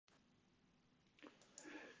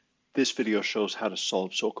This video shows how to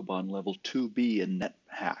solve Sokoban level 2B in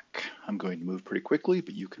Nethack. I'm going to move pretty quickly,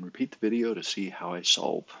 but you can repeat the video to see how I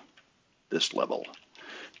solve this level.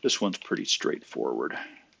 This one's pretty straightforward.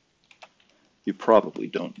 You probably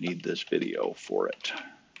don't need this video for it.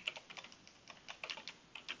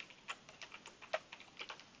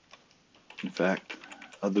 In fact,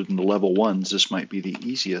 other than the level 1s, this might be the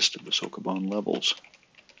easiest of the Sokoban levels.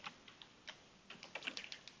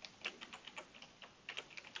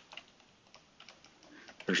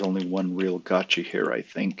 There's only one real gotcha here, I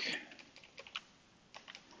think.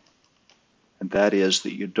 And that is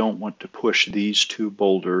that you don't want to push these two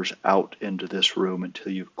boulders out into this room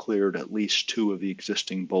until you've cleared at least two of the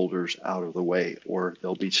existing boulders out of the way, or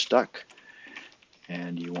they'll be stuck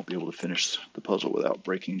and you won't be able to finish the puzzle without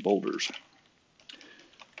breaking boulders.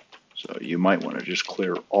 So you might want to just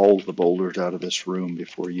clear all the boulders out of this room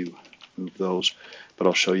before you move those. But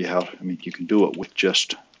I'll show you how. I mean, you can do it with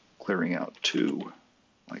just clearing out two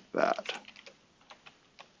like that.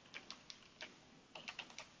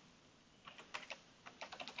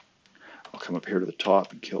 I'll come up here to the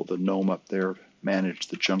top and kill the gnome up there, manage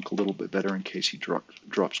the junk a little bit better in case he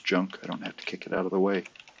drops junk. I don't have to kick it out of the way.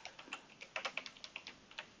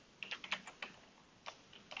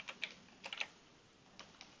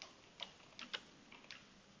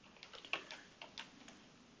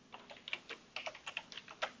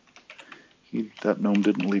 That gnome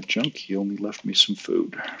didn't leave junk, he only left me some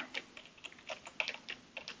food.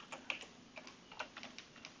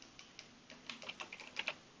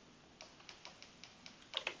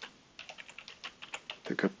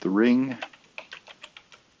 Pick up the ring.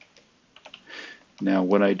 Now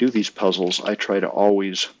when I do these puzzles, I try to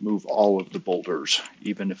always move all of the boulders,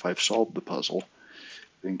 even if I've solved the puzzle,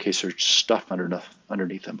 in case there's stuff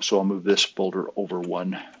underneath them. So I'll move this boulder over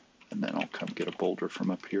one, and then I'll come get a boulder from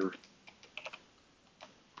up here.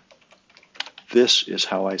 This is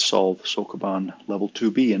how I solve Sokoban level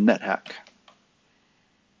 2B in Nethack.